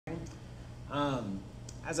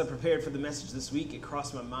As I prepared for the message this week, it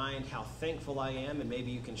crossed my mind how thankful I am, and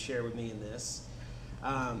maybe you can share with me in this,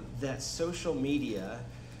 that social media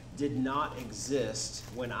did not exist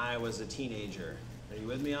when I was a teenager. Are you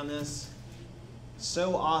with me on this?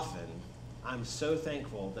 So often, I'm so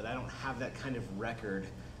thankful that I don't have that kind of record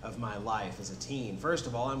of my life as a teen. First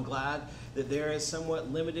of all, I'm glad that there is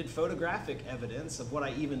somewhat limited photographic evidence of what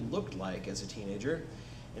I even looked like as a teenager.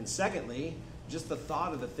 And secondly, just the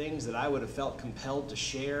thought of the things that I would have felt compelled to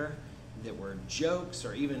share that were jokes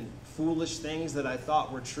or even foolish things that I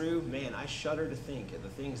thought were true, man, I shudder to think of the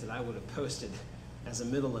things that I would have posted as a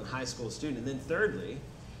middle and high school student. And then thirdly,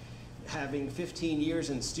 having 15 years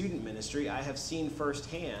in student ministry, I have seen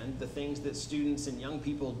firsthand the things that students and young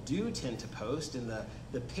people do tend to post, and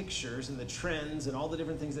the pictures and the trends and all the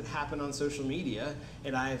different things that happen on social media.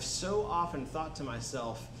 And I have so often thought to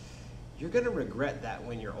myself, you're going to regret that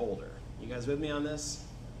when you're older. You guys with me on this?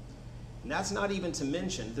 And that's not even to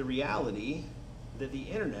mention the reality that the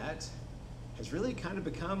internet has really kind of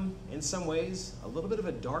become, in some ways, a little bit of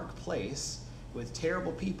a dark place with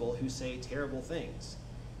terrible people who say terrible things.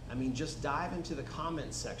 I mean, just dive into the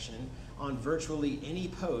comments section on virtually any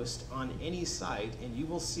post on any site, and you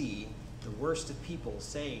will see the worst of people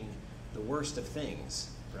saying the worst of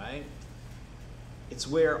things, right? It's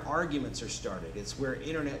where arguments are started. It's where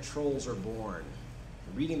internet trolls are born.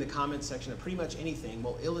 Reading the comments section of pretty much anything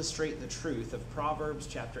will illustrate the truth of Proverbs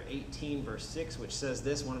chapter 18, verse 6, which says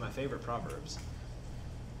this, one of my favorite proverbs.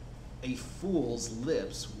 A fool's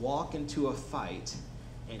lips walk into a fight,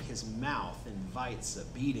 and his mouth invites a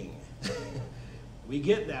beating. We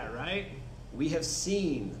get that, right? We have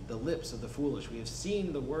seen the lips of the foolish. We have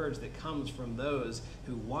seen the words that comes from those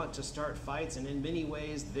who want to start fights, and in many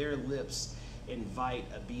ways, their lips invite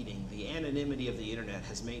a beating. The anonymity of the internet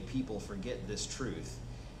has made people forget this truth.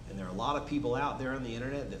 And there are a lot of people out there on the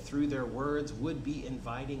internet that through their words would be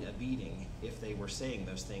inviting a beating if they were saying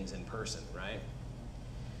those things in person, right?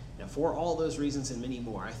 Now, for all those reasons and many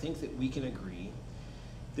more, I think that we can agree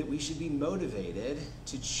that we should be motivated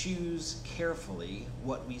to choose carefully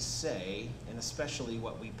what we say, and especially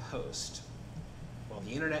what we post. While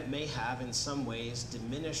the internet may have in some ways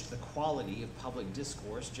diminished the quality of public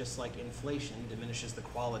discourse, just like inflation diminishes the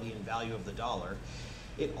quality and value of the dollar,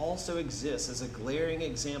 it also exists as a glaring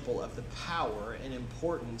example of the power and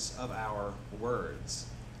importance of our words.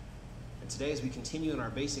 And today, as we continue in our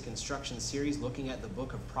basic instruction series looking at the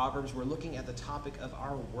book of Proverbs, we're looking at the topic of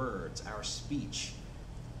our words, our speech.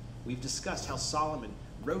 We've discussed how Solomon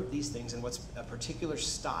wrote these things in what's a particular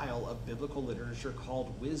style of biblical literature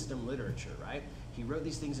called wisdom literature, right? He wrote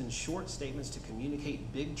these things in short statements to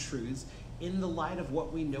communicate big truths in the light of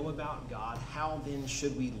what we know about God. How then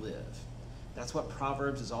should we live? That's what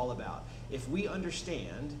Proverbs is all about. If we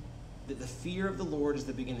understand that the fear of the Lord is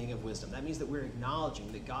the beginning of wisdom, that means that we're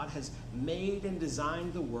acknowledging that God has made and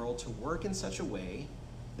designed the world to work in such a way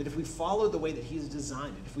that if we follow the way that he has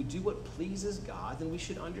designed it, if we do what pleases God, then we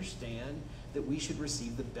should understand that we should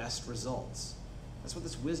receive the best results. That's what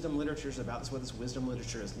this wisdom literature is about. That's what this wisdom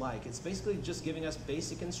literature is like. It's basically just giving us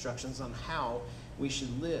basic instructions on how we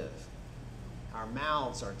should live. Our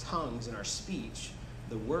mouths, our tongues, and our speech,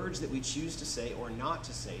 the words that we choose to say or not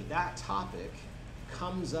to say, that topic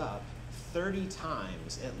comes up 30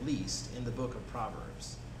 times at least in the book of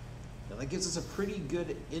Proverbs. Now that gives us a pretty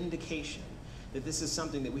good indication that this is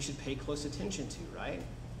something that we should pay close attention to, right?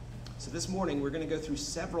 So this morning, we're going to go through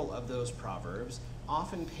several of those Proverbs,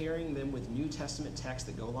 often pairing them with New Testament texts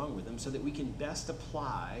that go along with them so that we can best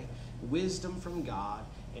apply wisdom from God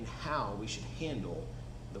and how we should handle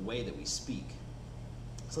the way that we speak.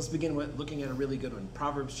 So let's begin with looking at a really good one.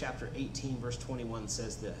 Proverbs chapter 18, verse 21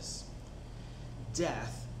 says this,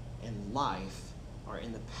 "Death and life are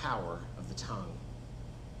in the power of the tongue,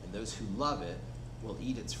 and those who love it will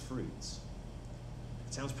eat its fruits."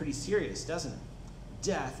 It sounds pretty serious, doesn't it?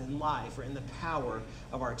 Death and life are in the power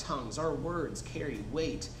of our tongues. Our words carry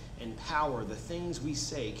weight and power. The things we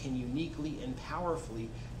say can uniquely and powerfully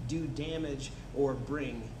do damage or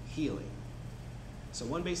bring healing. So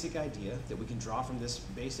one basic idea that we can draw from this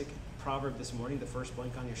basic proverb this morning, the first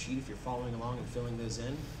blank on your sheet if you're following along and filling those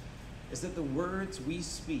in, is that the words we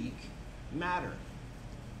speak matter.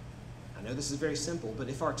 I know this is very simple, but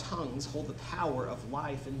if our tongues hold the power of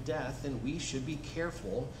life and death, then we should be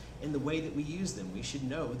careful in the way that we use them. We should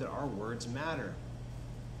know that our words matter.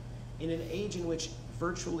 In an age in which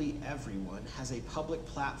virtually everyone has a public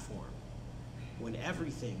platform, when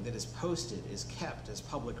everything that is posted is kept as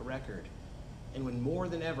public record, and when more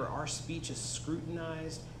than ever our speech is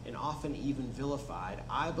scrutinized and often even vilified,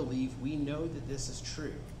 I believe we know that this is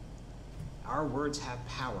true. Our words have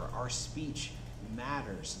power. Our speech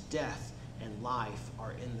matters. Death and life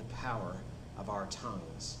are in the power of our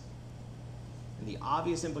tongues. And the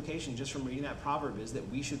obvious implication just from reading that proverb is that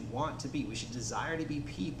we should desire to be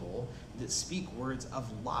people that speak words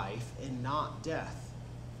of life and not death.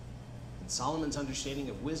 In Solomon's understanding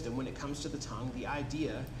of wisdom, when it comes to the tongue, the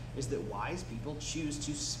idea is that wise people choose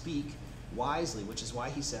to speak wisely, which is why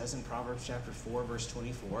he says in Proverbs chapter 4, verse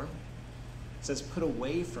 24, it says, "Put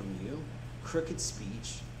away from you crooked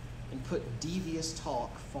speech and put devious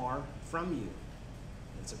talk far from you."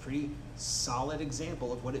 It's a pretty solid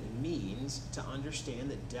example of what it means to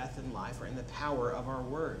understand that death and life are in the power of our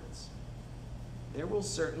words. There will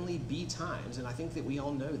certainly be times, and I think that we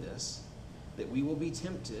all know this, that we will be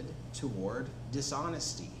tempted toward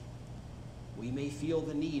dishonesty. We may feel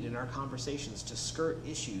the need in our conversations to skirt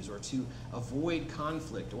issues or to avoid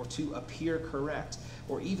conflict or to appear correct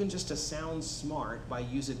or even just to sound smart by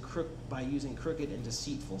using crooked and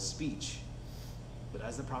deceitful speech. But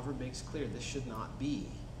as the proverb makes clear, this should not be.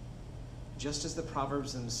 Just as the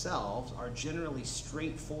proverbs themselves are generally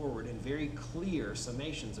straightforward and very clear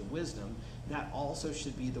summations of wisdom, that also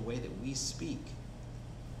should be the way that we speak.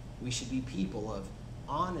 We should be people of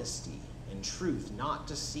honesty and truth, not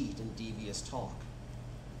deceit and devious talk.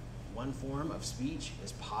 One form of speech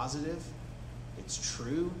is positive, it's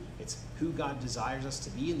true, it's who God desires us to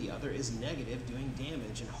be, and the other is negative, doing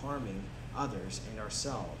damage and harming others and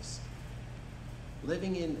ourselves.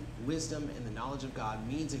 Living in wisdom and the knowledge of God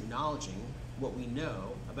means acknowledging what we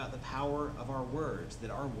know about the power of our words,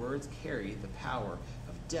 that our words carry the power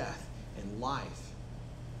of death and life.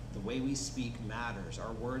 The way we speak matters.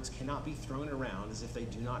 Our words cannot be thrown around as if they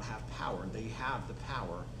do not have power. They have the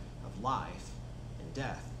power of life and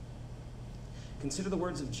death. Consider the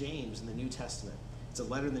words of James in the New Testament. It's a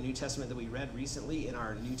letter in the New Testament that we read recently in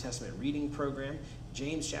our New Testament reading program.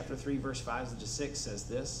 James chapter 3, verse 5 to 6 says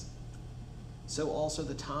this, "So also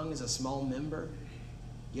the tongue is a small member,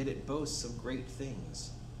 yet it boasts of great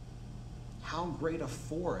things. How great a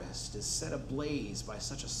forest is set ablaze by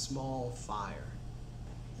such a small fire.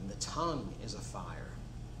 And the tongue is a fire,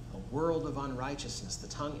 a world of unrighteousness. The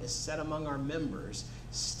tongue is set among our members,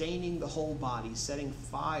 staining the whole body, setting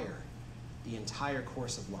fire the entire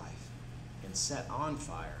course of life, and set on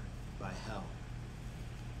fire by hell."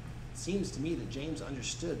 It seems to me that James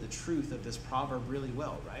understood the truth of this proverb really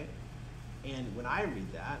well, right? And when I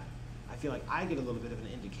read that, I feel like I get a little bit of an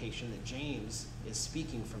indication that James is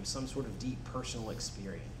speaking from some sort of deep personal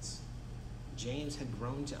experience. James had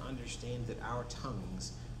grown to understand that our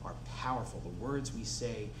tongues are powerful. The words we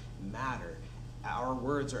say matter. Our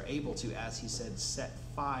words are able to, as he said, set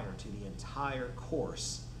fire to the entire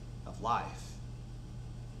course of life.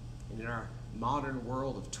 And in our modern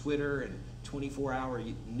world of Twitter and 24-hour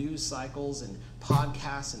news cycles and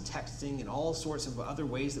podcasts and texting and all sorts of other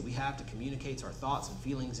ways that we have to communicate our thoughts and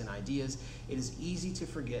feelings and ideas, it is easy to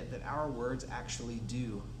forget that our words actually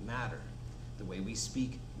do matter. The way we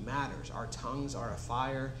speak matters. Our tongues are a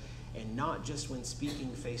fire, and not just when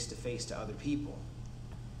speaking face-to-face to other people.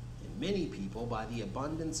 And many people, by the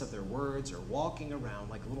abundance of their words, are walking around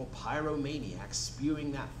like little pyromaniacs,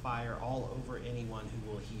 spewing that fire all over anyone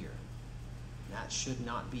who will hear. That should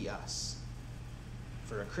not be us.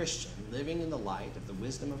 For a Christian, living in the light of the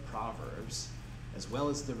wisdom of Proverbs, as well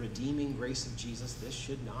as the redeeming grace of Jesus, this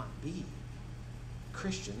should not be.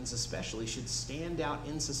 Christians especially should stand out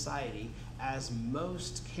in society as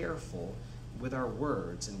most careful with our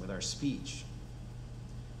words and with our speech.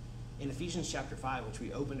 In Ephesians chapter 5, which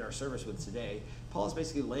we opened our service with today, Paul is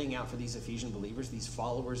basically laying out for these Ephesian believers, these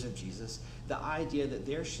followers of Jesus, the idea that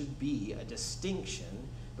there should be a distinction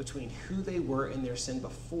between who they were in their sin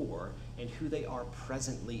before and who they are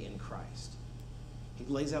presently in Christ. He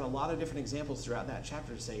lays out a lot of different examples throughout that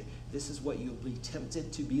chapter to say, this is what you'll be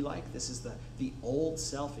tempted to be like. This is the old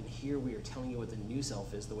self, and here we are telling you what the new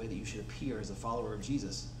self is, the way that you should appear as a follower of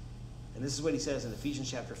Jesus. And this is what he says in Ephesians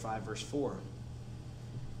chapter 5, verse 4.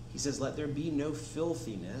 He says, "Let there be no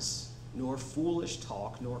filthiness, nor foolish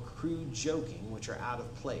talk, nor crude joking, which are out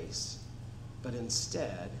of place, but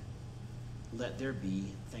instead, let there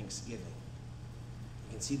be thanksgiving."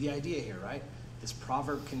 You can see the idea here, right? This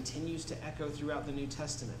proverb continues to echo throughout the New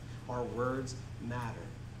Testament. Our words matter.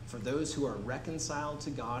 For those who are reconciled to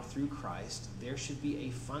God through Christ, there should be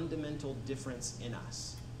a fundamental difference in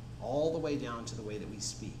us, all the way down to the way that we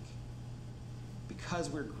speak. Because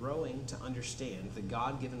we're growing to understand the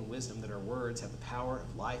God-given wisdom that our words have the power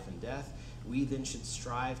of life and death, we then should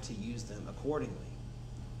strive to use them accordingly.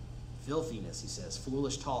 Filthiness, he says,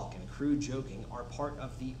 foolish talk and crude joking are part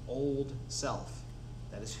of the old self.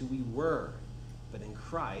 That is who we were. But in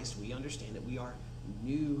Christ, we understand that we are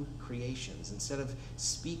new creations. Instead of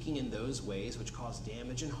speaking in those ways which cause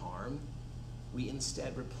damage and harm, we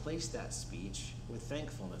instead replace that speech with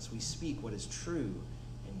thankfulness. We speak what is true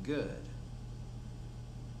and good.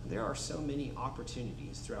 There are so many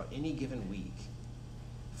opportunities throughout any given week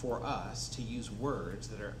for us to use words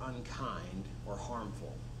that are unkind or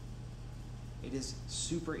harmful. It is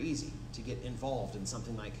super easy to get involved in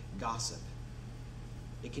something like gossip.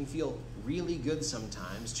 It can feel really good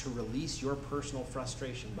sometimes to release your personal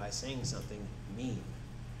frustration by saying something mean.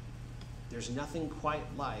 There's nothing quite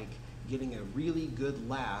like getting a really good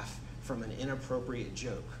laugh from an inappropriate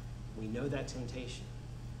joke. We know that temptation.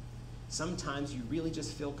 Sometimes you really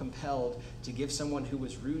just feel compelled to give someone who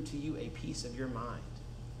was rude to you a piece of your mind.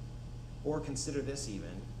 Or consider this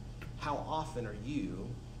even, how often are you,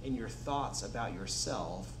 in your thoughts about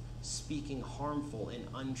yourself, speaking harmful and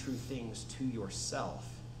untrue things to yourself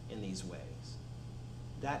in these ways?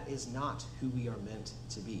 That is not who we are meant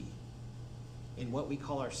to be. In what we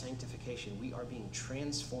call our sanctification, we are being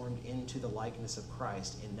transformed into the likeness of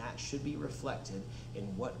Christ, and that should be reflected in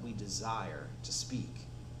what we desire to speak.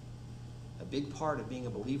 A big part of being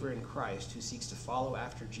a believer in Christ who seeks to follow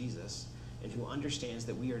after Jesus and who understands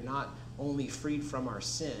that we are not only freed from our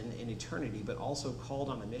sin in eternity, but also called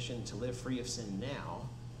on a mission to live free of sin now,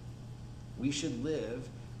 we should live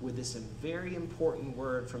with this very important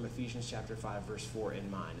word from Ephesians chapter 5, verse 4 in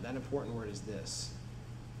mind. And that important word is this: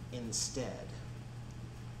 instead.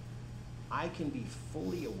 I can be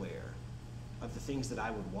fully aware of the things that I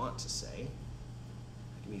would want to say.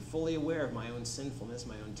 I can be fully aware of my own sinfulness,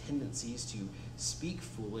 my own tendencies to speak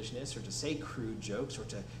foolishness or to say crude jokes or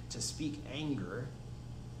to speak anger.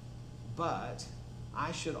 But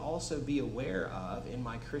I should also be aware of, in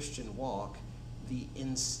my Christian walk, the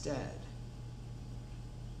instead.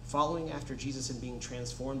 Following after Jesus and being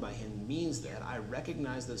transformed by him means that I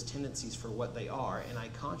recognize those tendencies for what they are, and I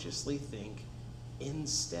consciously think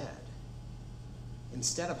instead.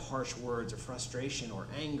 Instead of harsh words or frustration or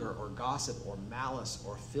anger or gossip or malice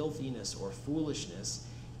or filthiness or foolishness,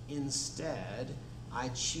 instead I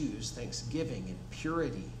choose thanksgiving and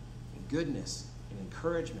purity and goodness and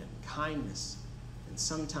encouragement and kindness and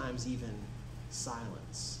sometimes even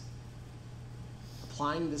silence.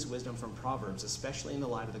 Applying this wisdom from Proverbs, especially in the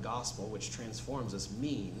light of the gospel, which transforms us,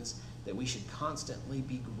 means that we should constantly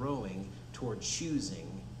be growing toward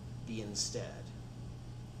choosing the instead.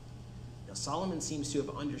 Now, Solomon seems to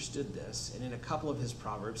have understood this, and in a couple of his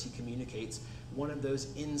Proverbs, he communicates one of those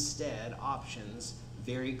instead options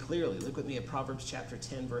very clearly. Look with me at Proverbs chapter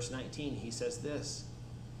 10, verse 19. He says this: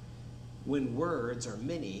 when words are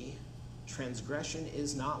many, transgression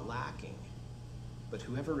is not lacking, but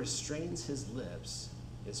whoever restrains his lips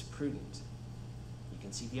is prudent. You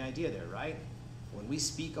can see the idea there, right? When we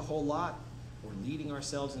speak a whole lot, we're leading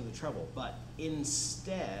ourselves into trouble. But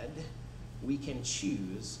instead, we can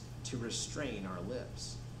choose to restrain our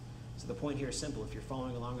lips. So the point here is simple. If you're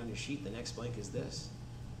following along on your sheet, the next blank is this: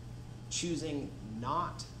 choosing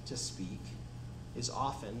not to speak is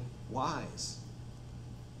often wise.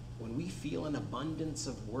 When we feel an abundance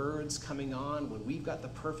of words coming on, when we've got the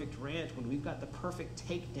perfect rant, when we've got the perfect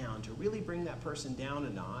takedown to really bring that person down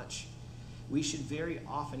a notch, we should very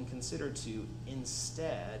often consider to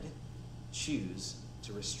instead choose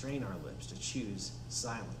to restrain our lips, to choose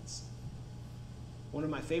silence. One of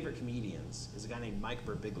my favorite comedians is a guy named Mike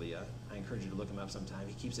Birbiglia. I encourage you to look him up sometime.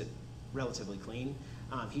 He keeps it relatively clean.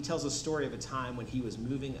 He tells a story of a time when he was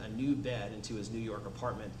moving a new bed into his New York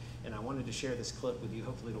apartment, and I wanted to share this clip with you.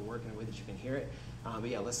 Hopefully it'll work in a way that you can hear it. But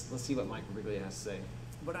yeah, let's see what Mike Birbiglia has to say.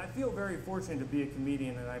 But I feel very fortunate to be a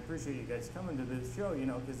comedian, and I appreciate you guys coming to this show,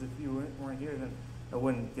 because if you weren't here, then I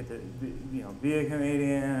wouldn't get to be a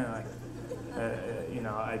comedian.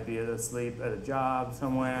 I'd be asleep at a job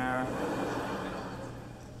somewhere.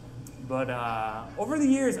 But over the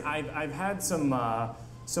years, I've had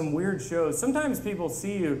some weird shows. Sometimes people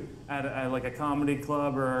see you at like a comedy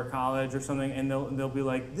club or a college or something, and they'll be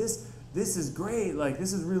like, this is great, like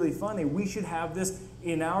this is really funny. We should have this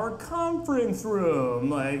in our conference room,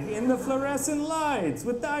 like in the fluorescent lights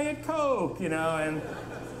with Diet Coke, and I'm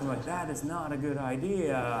like, that is not a good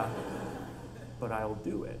idea, but I'll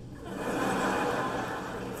do it.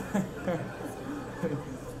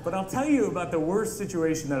 But I'll tell you about the worst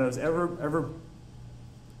situation that I was ever.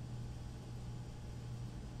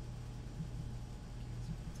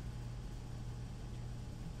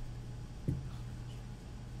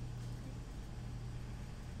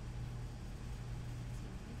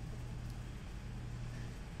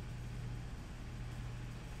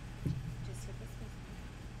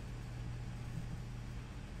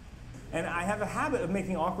 And I have a habit of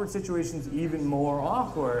making awkward situations even more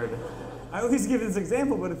awkward. I always give this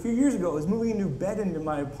example, but a few years ago, I was moving a new bed into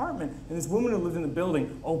my apartment, and this woman who lived in the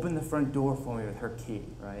building opened the front door for me with her key,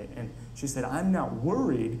 right? And she said, I'm not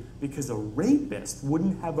worried because a rapist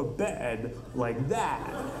wouldn't have a bed like that.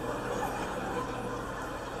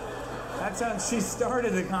 That's how she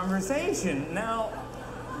started the conversation. Now,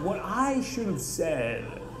 what I should have said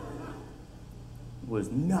was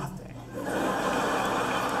nothing.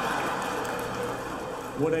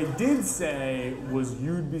 What I did say was,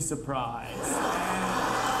 you'd be surprised.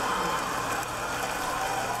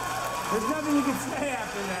 There's nothing you can say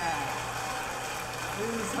after that. It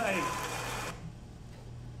was like...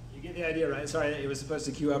 You get the idea, right? Sorry, it was supposed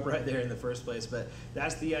to queue up right there in the first place, but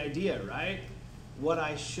that's the idea, right? What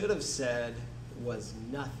I should have said was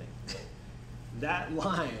nothing. That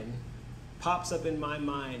line pops up in my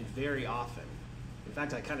mind very often. In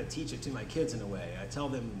fact, I kind of teach it to my kids in a way. I tell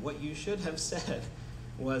them, what you should have said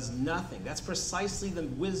was nothing. That's precisely the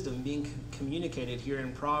wisdom being communicated here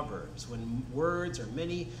in Proverbs. When words are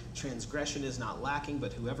many, transgression is not lacking,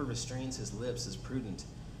 but whoever restrains his lips is prudent.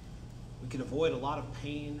 We could avoid a lot of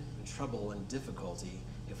pain and trouble and difficulty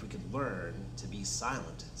if we could learn to be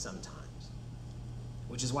silent sometimes.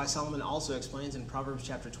 Which is why Solomon also explains in Proverbs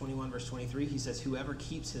chapter 21, verse 23, he says, whoever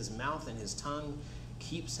keeps his mouth and his tongue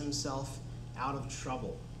keeps himself out of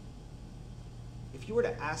trouble. If you were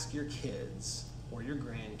to ask your kids or your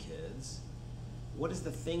grandkids, what is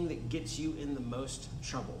the thing that gets you in the most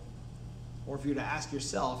trouble? Or if you were to ask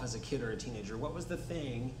yourself as a kid or a teenager, what was the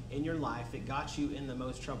thing in your life that got you in the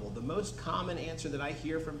most trouble? The most common answer that I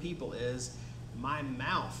hear from people is my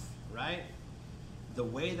mouth, right? The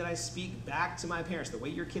way that I speak back to my parents, the way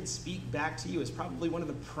your kids speak back to you is probably one of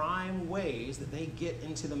the prime ways that they get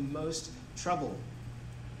into the most trouble.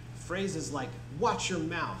 Phrases like, watch your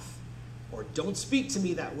mouth, or don't speak to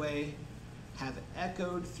me that way, have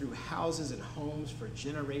echoed through houses and homes for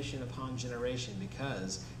generation upon generation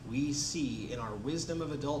because we see in our wisdom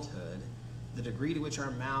of adulthood the degree to which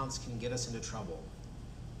our mouths can get us into trouble.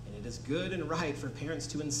 And it is good and right for parents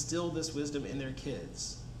to instill this wisdom in their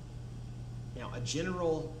kids. Now, a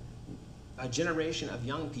generation of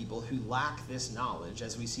young people who lack this knowledge,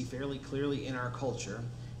 as we see fairly clearly in our culture,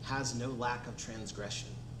 has no lack of transgression.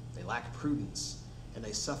 They lack prudence, and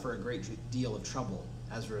they suffer a great deal of trouble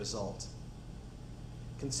as a result.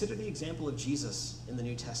 Consider the example of Jesus in the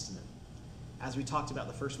New Testament. As we talked about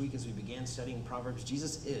the first week as we began studying Proverbs,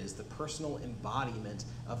 Jesus is the personal embodiment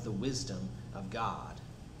of the wisdom of God.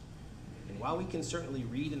 And while we can certainly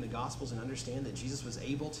read in the Gospels and understand that Jesus was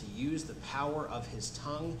able to use the power of his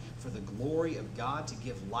tongue for the glory of God to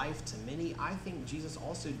give life to many, I think Jesus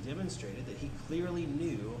also demonstrated that he clearly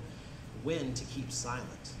knew when to keep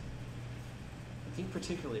silent. I think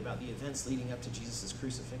particularly about the events leading up to Jesus'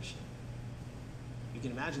 crucifixion. You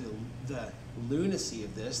can imagine the lunacy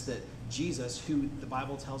of this, that Jesus, who the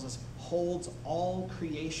Bible tells us holds all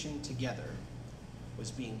creation together,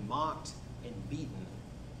 was being mocked and beaten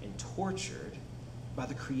and tortured by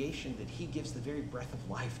the creation that he gives the very breath of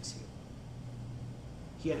life to.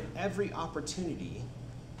 He had every opportunity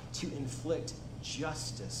to inflict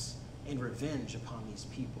justice and revenge upon these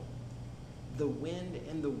people. The wind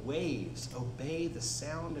and the waves obey the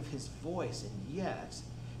sound of his voice, and yet,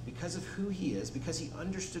 because of who he is, because he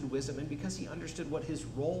understood wisdom, and because he understood what his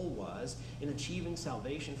role was in achieving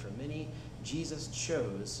salvation for many, Jesus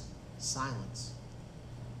chose silence.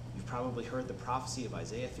 You've probably heard the prophecy of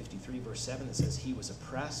Isaiah 53, verse 7 that says, he was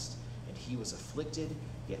oppressed and he was afflicted,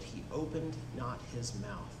 yet he opened not his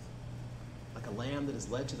mouth. Like a lamb that is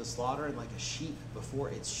led to the slaughter, and like a sheep before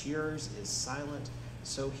its shearers is silent,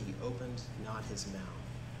 so he opened not his mouth.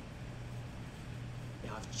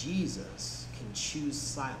 Now, if Jesus can choose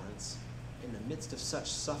silence in the midst of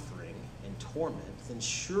such suffering and torment, then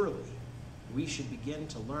surely we should begin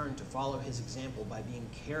to learn to follow his example by being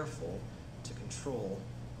careful to control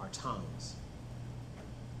our tongues.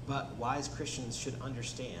 But wise Christians should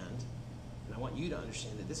understand, and I want you to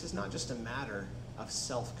understand, that this is not just a matter of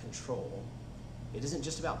self-control. It isn't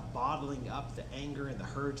just about bottling up the anger and the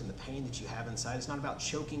hurt and the pain that you have inside. It's not about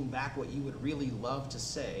choking back what you would really love to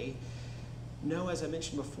say. No, as I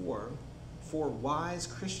mentioned before, for wise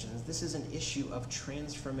Christians, this is an issue of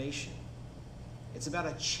transformation. It's about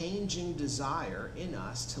a changing desire in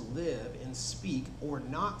us to live and speak or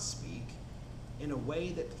not speak in a way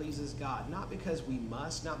that pleases God. Not because we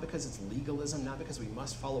must, not because it's legalism, not because we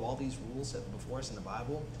must follow all these rules set before us in the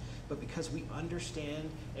Bible, but because we understand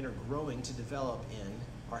and are growing to develop in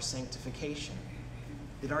our sanctification.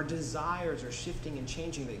 That our desires are shifting and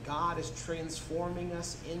changing, that God is transforming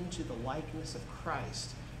us into the likeness of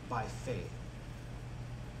Christ by faith.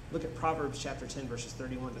 Look at Proverbs chapter 10, verses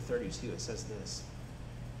 31 to 32. It says this: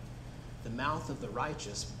 The mouth of the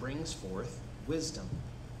righteous brings forth wisdom,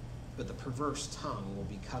 but the perverse tongue will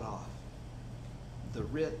be cut off.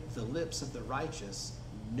 The lips of the righteous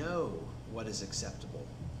know what is acceptable,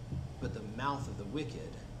 but the mouth of the wicked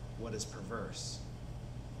what is perverse.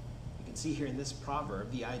 You can see here in this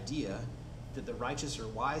proverb the idea that the righteous are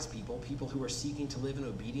wise people, people who are seeking to live in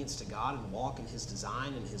obedience to God and walk in his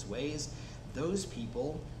design and his ways. Those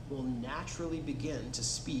people will naturally begin to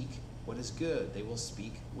speak what is good. They will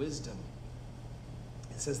speak wisdom.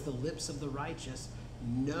 It says the lips of the righteous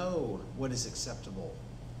know what is acceptable.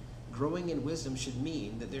 Growing in wisdom should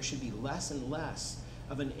mean that there should be less and less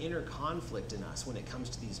of an inner conflict in us when it comes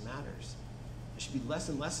to these matters. There should be less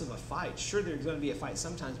and less of a fight. Sure, there's going to be a fight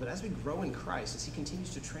sometimes, but as we grow in Christ, as he continues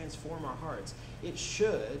to transform our hearts, it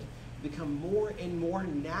should become more and more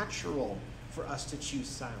natural for us to choose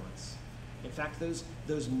silence. In fact,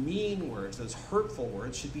 those mean words, those hurtful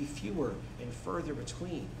words should be fewer and further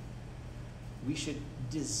between. We should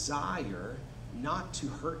desire not to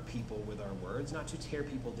hurt people with our words, not to tear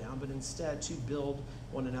people down, but instead to build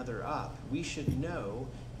one another up. We should know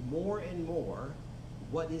more and more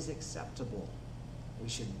what is acceptable. We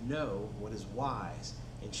should know what is wise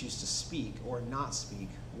and choose to speak or not speak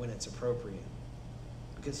when it's appropriate.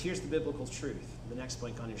 Because here's the biblical truth. The next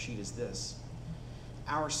blank on your sheet is this.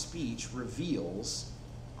 Our speech reveals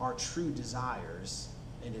our true desires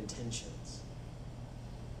and intentions.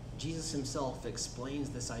 Jesus himself explains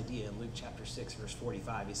this idea in Luke chapter 6, verse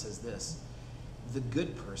 45. He says this, the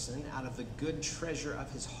good person out of the good treasure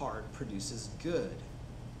of his heart produces good,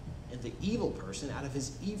 and the evil person out of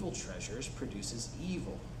his evil treasures produces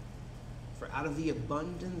evil. For out of the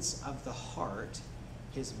abundance of the heart,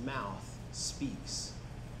 his mouth speaks.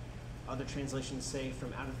 Other translations say,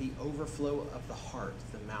 from out of the overflow of the heart,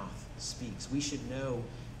 the mouth speaks. We should know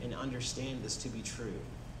and understand this to be true.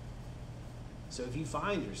 So if you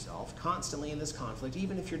find yourself constantly in this conflict,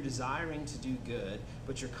 even if you're desiring to do good,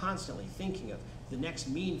 but you're constantly thinking of the next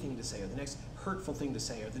mean thing to say, or the next hurtful thing to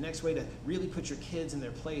say, or the next way to really put your kids in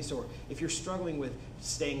their place, or if you're struggling with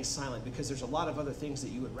staying silent because there's a lot of other things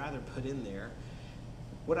that you would rather put in there,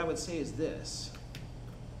 what I would say is this: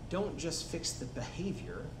 don't just fix the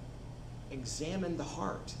behavior, examine the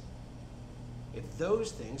heart. If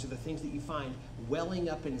those things are the things that you find welling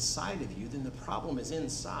up inside of you, then the problem is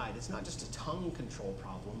inside. It's not just a tongue control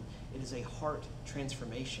problem, it is a heart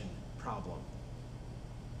transformation problem.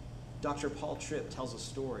 Dr. Paul Tripp tells a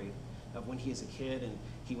story of when he was a kid and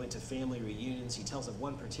he went to family reunions. He tells of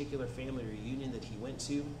one particular family reunion that he went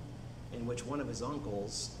to in which one of his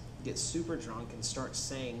uncles gets super drunk and starts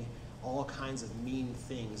saying all kinds of mean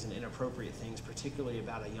things and inappropriate things, particularly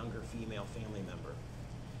about a younger female family member.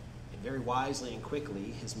 Very wisely and quickly,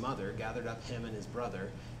 his mother gathered up him and his brother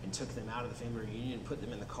and took them out of the family reunion and put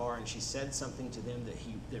them in the car, and she said something to them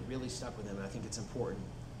that really stuck with him, and I think it's important.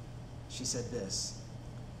 She said this,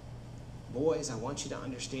 boys, I want you to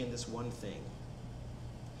understand this one thing.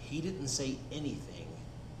 He didn't say anything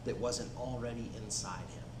that wasn't already inside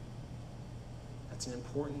him. That's an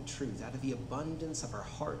important truth. Out of the abundance of our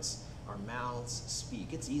hearts, our mouths speak.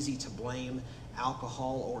 It's easy to blame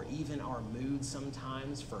alcohol or even our mood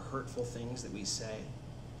sometimes for hurtful things that we say.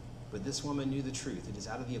 But this woman knew the truth. It is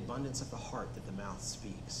out of the abundance of the heart that the mouth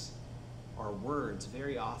speaks. Our words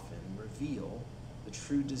very often reveal the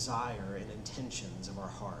true desire and intentions of our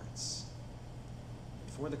hearts.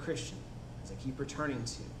 And for the Christian, as I keep returning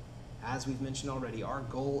to, as we've mentioned already, our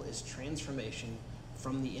goal is transformation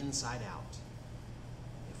from the inside out.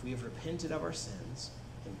 If we have repented of our sins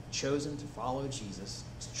and chosen to follow Jesus,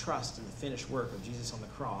 to trust in the finished work of Jesus on the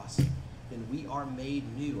cross, then we are made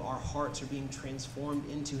new. Our hearts are being transformed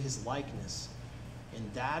into his likeness.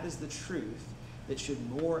 And that is the truth that should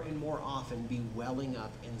more and more often be welling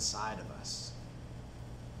up inside of us.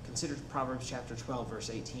 Consider Proverbs chapter 12,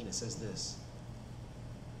 verse 18. It says this,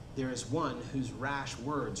 there is one whose rash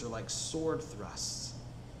words are like sword thrusts,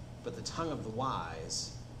 but the tongue of the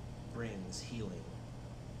wise brings healing.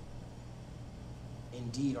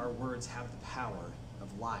 Indeed, our words have the power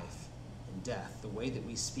of life and death. The way that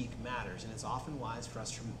we speak matters, and it's often wise for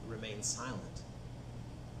us to remain silent.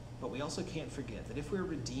 But we also can't forget that if we're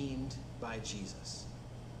redeemed by Jesus,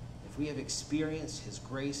 if we have experienced his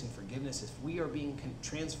grace and forgiveness, if we are being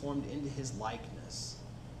transformed into his likeness,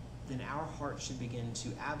 then our heart should begin to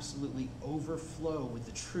absolutely overflow with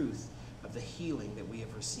the truth of the healing that we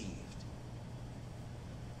have received.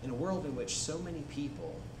 In a world in which so many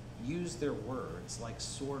people use their words like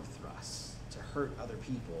sword thrusts to hurt other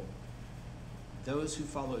people, those who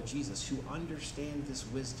follow Jesus, who understand this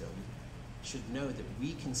wisdom, should know that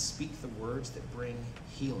we can speak the words that bring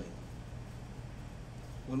healing.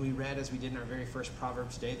 When we read, as we did in our very first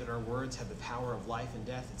Proverbs today, that our words have the power of life and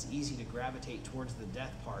death, it's easy to gravitate towards the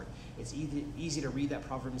death part. It's easy to read that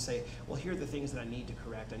proverb and say, well, here are the things that I need to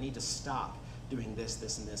correct. I need to stop doing this,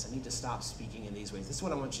 this, and this. I need to stop speaking in these ways. This is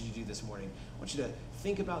what I want you to do this morning. I want you to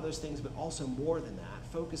think about those things, but also more than that,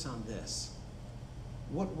 focus on this.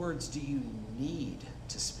 What words do you need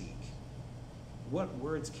to speak? What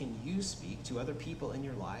words can you speak to other people in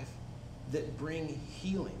your life that bring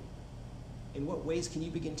healing? In what ways can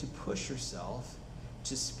you begin to push yourself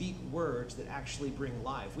to speak words that actually bring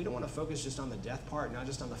life? We don't want to focus just on the death part, not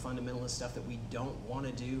just on the fundamentalist stuff that we don't want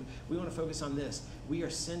to do. We want to focus on this. We are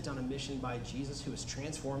sent on a mission by Jesus who is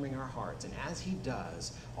transforming our hearts. And as he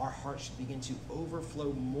does, our hearts should begin to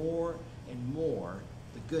overflow more and more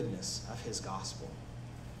the goodness of his gospel.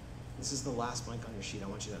 This is the last blank on your sheet. I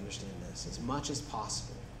want you to understand this. As much as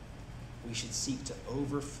possible, we should seek to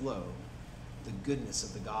overflow the goodness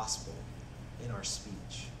of the gospel in our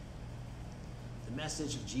speech. The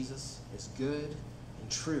message of Jesus is good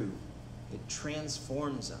and true. It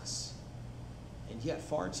transforms us. And yet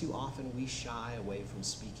far too often we shy away from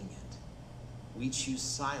speaking it. We choose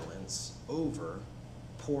silence over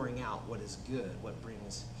pouring out what is good, what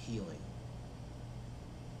brings healing.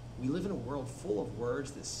 We live in a world full of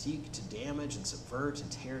words that seek to damage and subvert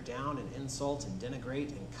and tear down and insult and denigrate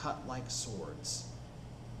and cut like swords.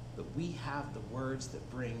 But we have the words that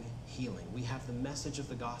bring healing. We have the message of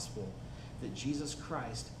the gospel that Jesus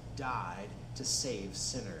Christ died to save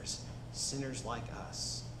sinners, sinners like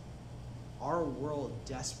us. Our world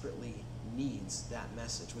desperately needs that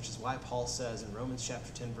message, which is why Paul says in Romans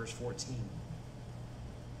chapter 10, verse 14,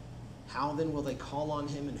 how then will they call on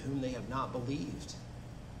him in whom they have not believed?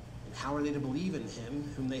 And how are they to believe in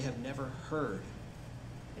him whom they have never heard?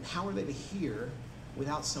 And how are they to hear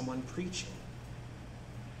without someone preaching?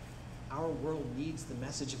 Our world needs the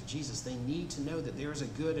message of Jesus. They need to know that there is a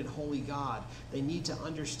good and holy God. They need to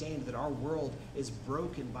understand that our world is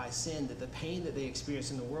broken by sin, that the pain that they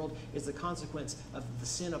experience in the world is the consequence of the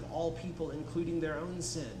sin of all people, including their own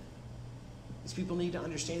sin. These people need to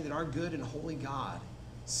understand that our good and holy God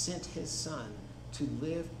sent his Son to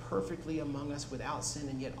live perfectly among us without sin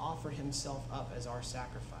and yet offer himself up as our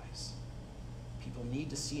sacrifice. People need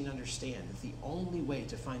to see and understand that the only way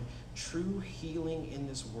to find true healing in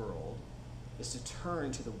this world is to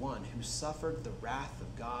turn to the one who suffered the wrath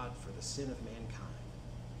of God for the sin of mankind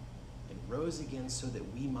and rose again so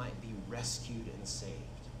that we might be rescued and saved.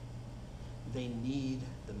 They need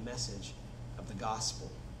the message of the gospel.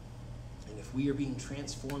 And if we are being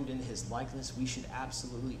transformed into his likeness, we should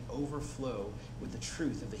absolutely overflow with the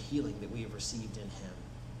truth of the healing that we have received in him.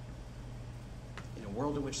 In a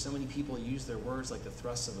world in which so many people use their words like the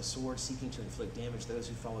thrusts of a sword, seeking to inflict damage, those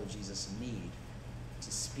who follow Jesus need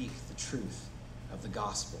to speak the truth of the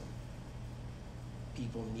gospel.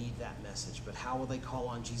 People need that message, but how will they call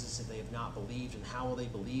on Jesus if they have not believed? And how will they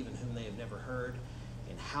believe in whom they have never heard?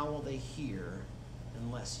 And how will they hear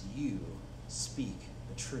unless you speak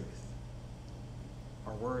the truth?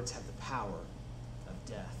 Our words have the power of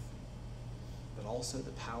death, but also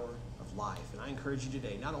the power of life. And I encourage you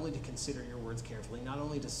today not only to consider your words carefully, not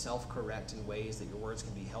only to self-correct in ways that your words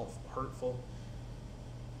can be hurtful,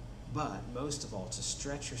 but most of all to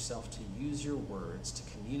stretch yourself to use your words to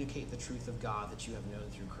communicate the truth of God that you have known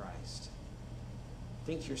through Christ.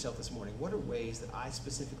 Think to yourself this morning, what are ways that I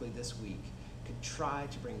specifically this week could try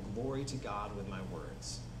to bring glory to God with my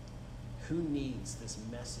words? Who needs this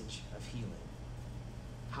message of healing?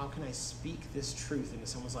 How can I speak this truth into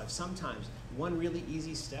someone's life? Sometimes one really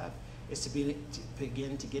easy step is to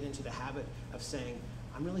begin to get into the habit of saying,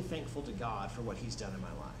 I'm really thankful to God for what he's done in my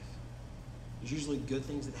life. There's usually good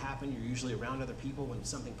things that happen. You're usually around other people when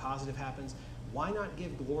something positive happens. Why not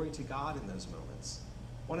give glory to God in those moments?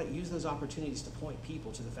 Why not use those opportunities to point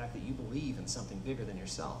people to the fact that you believe in something bigger than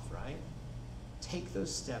yourself, right? Take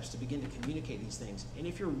those steps to begin to communicate these things. And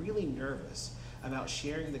if you're really nervous about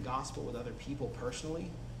sharing the gospel with other people personally,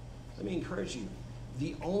 let me encourage you.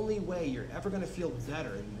 The only way you're ever going to feel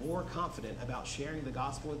better and more confident about sharing the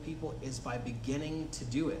gospel with people is by beginning to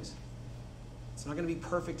do it. It's not going to be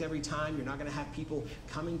perfect every time. You're not going to have people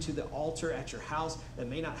coming to the altar at your house. That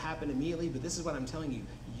may not happen immediately, but this is what I'm telling you.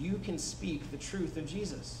 You can speak the truth of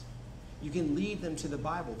Jesus. You can lead them to the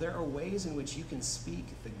Bible. There are ways in which you can speak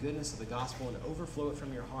the goodness of the gospel and overflow it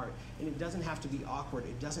from your heart. And it doesn't have to be awkward.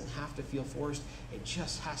 It doesn't have to feel forced. It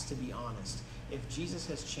just has to be honest. If Jesus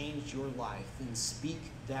has changed your life, then speak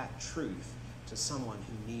that truth to someone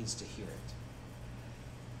who needs to hear it.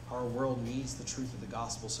 Our world needs the truth of the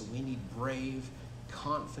gospel, so we need brave,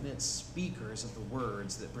 confident speakers of the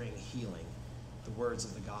words that bring healing, the words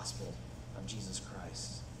of the gospel of Jesus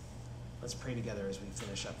Christ. Let's pray together as we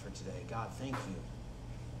finish up for today. God, thank you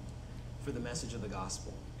for the message of the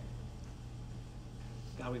gospel.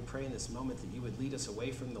 God, we pray in this moment that you would lead us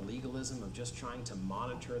away from the legalism of just trying to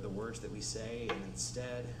monitor the words that we say, and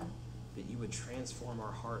instead that you would transform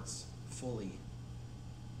our hearts fully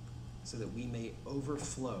so that we may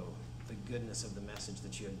overflow the goodness of the message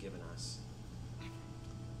that you have given us.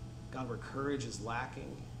 God, where courage is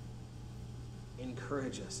lacking,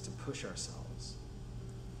 encourage us to push ourselves.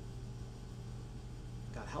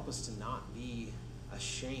 God, help us to not be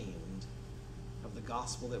ashamed of the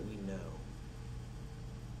gospel that we know.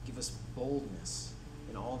 Give us boldness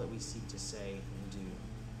in all that we seek to say and do.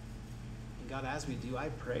 And God, as we do, I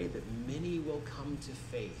pray that many will come to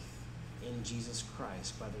faith in Jesus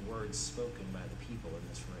Christ by the words spoken by the people in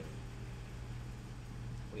this room.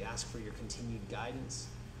 We ask for your continued guidance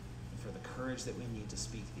and for the courage that we need to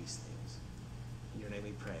speak these things. In your name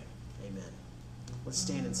we pray. Amen. Let's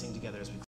stand and sing together as we